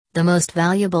The most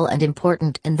valuable and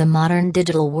important in the modern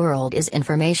digital world is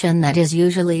information that is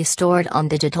usually stored on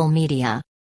digital media.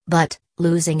 But,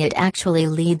 losing it actually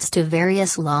leads to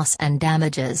various loss and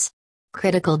damages.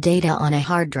 Critical data on a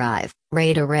hard drive,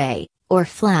 RAID array, or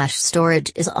flash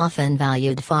storage is often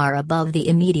valued far above the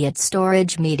immediate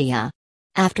storage media.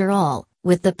 After all,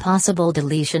 with the possible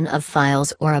deletion of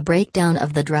files or a breakdown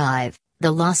of the drive,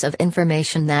 the loss of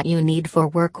information that you need for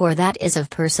work or that is of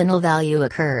personal value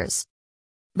occurs.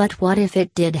 But what if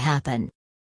it did happen?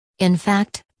 In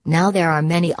fact, now there are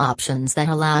many options that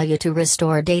allow you to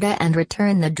restore data and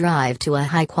return the drive to a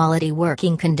high-quality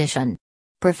working condition.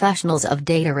 Professionals of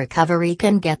data recovery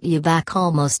can get you back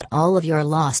almost all of your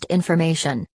lost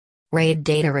information. RAID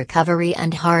data recovery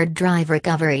and hard drive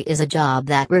recovery is a job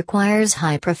that requires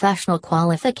high professional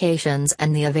qualifications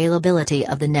and the availability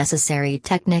of the necessary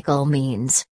technical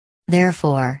means.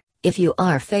 Therefore, if you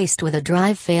are faced with a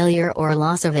drive failure or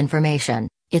loss of information,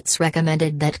 it's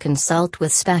recommended that consult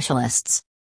with specialists.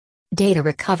 Data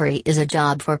recovery is a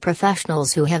job for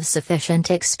professionals who have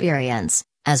sufficient experience,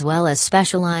 as well as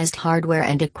specialized hardware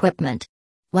and equipment.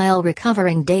 While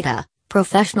recovering data,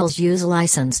 professionals use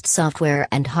licensed software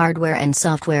and hardware and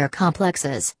software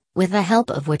complexes, with the help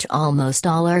of which almost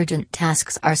all urgent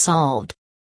tasks are solved.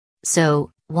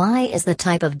 So, why is the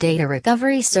type of data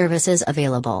recovery services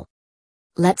available?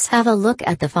 Let's have a look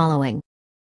at the following.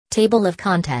 Table of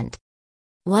content.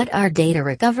 What are data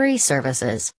recovery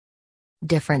services?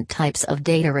 Different types of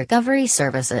data recovery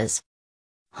services.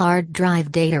 Hard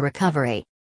drive data recovery.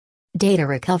 Data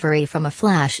recovery from a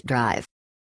flash drive.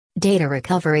 Data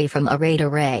recovery from a RAID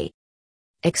array.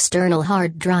 External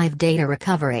hard drive data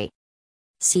recovery.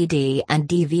 CD and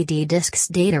DVD disks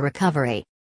data recovery.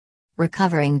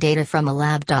 Recovering data from a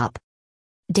laptop.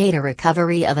 Data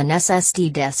recovery of an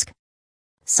SSD disk.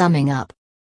 Summing up.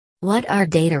 What are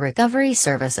data recovery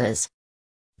services?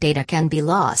 Data can be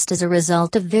lost as a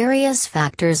result of various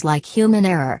factors like human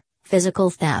error,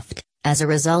 physical theft, as a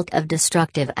result of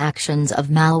destructive actions of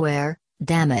malware,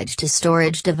 damage to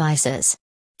storage devices.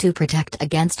 To protect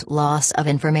against loss of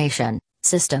information,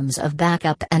 systems of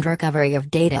backup and recovery of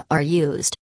data are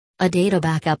used. A data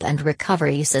backup and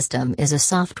recovery system is a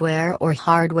software or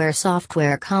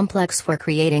hardware-software complex for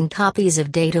creating copies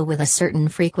of data with a certain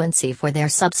frequency for their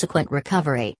subsequent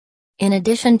recovery. In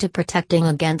addition to protecting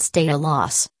against data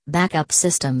loss, backup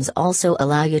systems also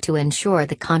allow you to ensure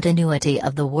the continuity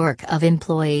of the work of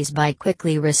employees by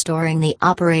quickly restoring the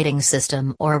operating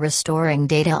system or restoring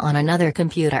data on another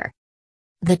computer.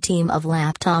 The team of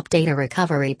laptop data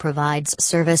recovery provides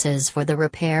services for the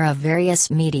repair of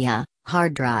various media,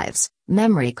 hard drives,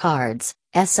 memory cards,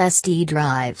 SSD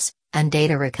drives, and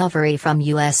data recovery from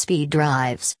USB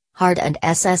drives, hard and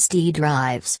SSD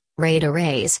drives, RAID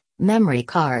arrays, memory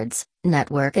cards,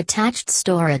 network-attached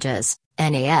storages,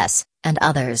 NAS, and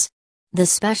others. The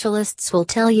specialists will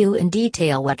tell you in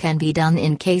detail what can be done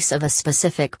in case of a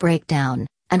specific breakdown,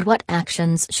 and what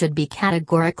actions should be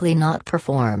categorically not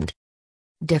performed.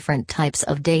 Different types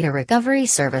of data recovery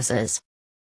services.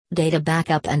 Data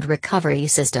backup and recovery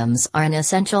systems are an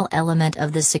essential element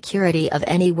of the security of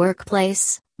any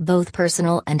workplace, both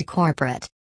personal and corporate.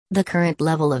 The current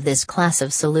level of this class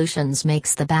of solutions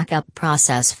makes the backup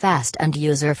process fast and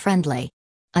user-friendly.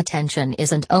 Attention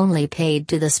isn't only paid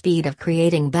to the speed of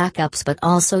creating backups but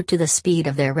also to the speed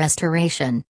of their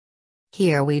restoration.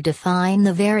 Here we define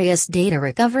the various data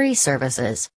recovery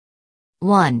services.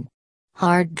 1.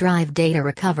 Hard drive data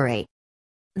recovery.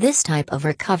 This type of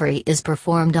recovery is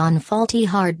performed on faulty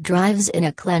hard drives in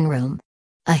a clean room.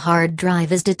 A hard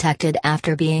drive is detected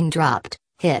after being dropped,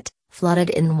 hit, flooded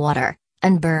in water,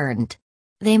 and burned.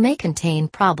 They may contain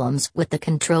problems with the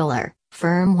controller,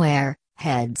 firmware,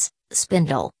 heads,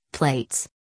 spindle, plates.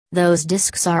 Those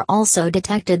disks are also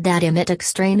detected that emit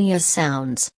extraneous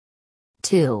sounds.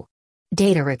 2.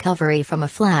 Data recovery from a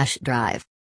flash drive.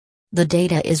 The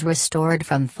data is restored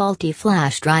from faulty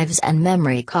flash drives and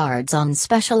memory cards on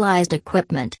specialized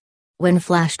equipment. When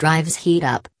flash drives heat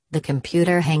up, the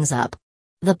computer hangs up.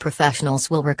 The professionals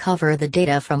will recover the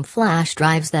data from flash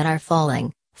drives that are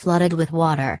falling, flooded with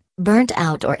water, burnt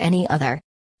out or any other.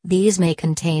 These may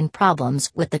contain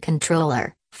problems with the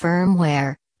controller,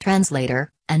 firmware,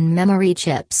 translator, and memory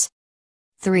chips.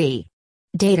 3.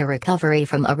 Data recovery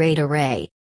from a RAID array.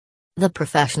 The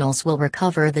professionals will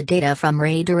recover the data from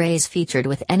RAID arrays featured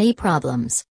with any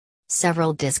problems.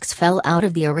 Several disks fell out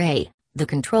of the array, the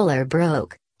controller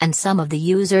broke, and some of the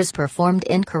users performed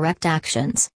incorrect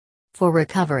actions. For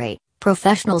recovery,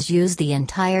 professionals use the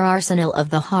entire arsenal of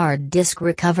the hard disk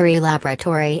recovery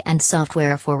laboratory and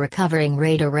software for recovering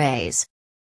RAID arrays.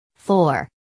 4.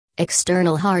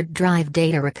 External hard drive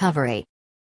data recovery.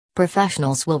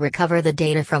 Professionals will recover the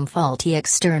data from faulty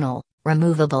external,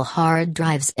 removable hard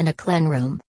drives in a clean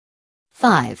room.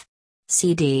 5.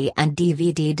 CD and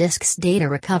DVD discs data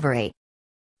recovery.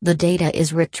 The data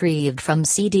is retrieved from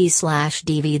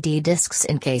CD/DVD discs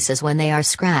in cases when they are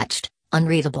scratched,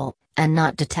 unreadable, and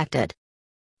not detected.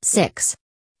 6.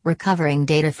 Recovering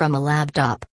data from a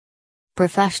laptop.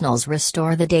 Professionals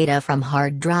restore the data from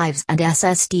hard drives and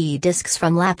SSD disks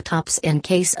from laptops in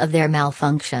case of their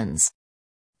malfunctions.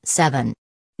 7.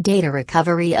 Data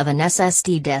recovery of an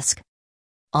SSD disk.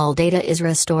 All data is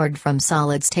restored from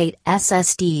solid-state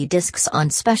SSD disks on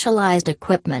specialized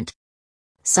equipment.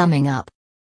 Summing up.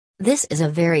 This is a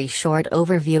very short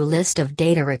overview list of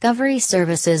data recovery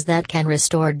services that can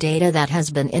restore data that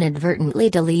has been inadvertently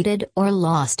deleted or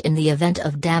lost in the event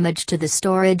of damage to the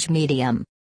storage medium.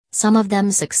 Some of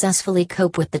them successfully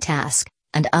cope with the task,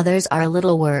 and others are a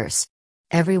little worse.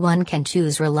 Everyone can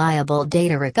choose reliable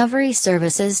data recovery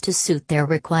services to suit their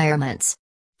requirements.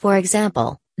 For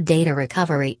example, data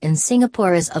recovery in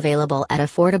Singapore is available at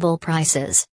affordable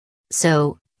prices.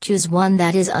 So, choose one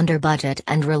that is under budget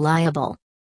and reliable.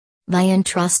 By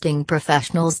entrusting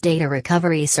professionals' data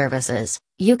recovery services,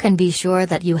 you can be sure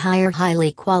that you hire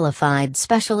highly qualified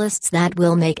specialists that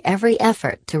will make every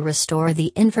effort to restore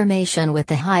the information with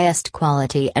the highest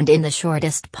quality and in the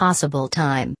shortest possible time.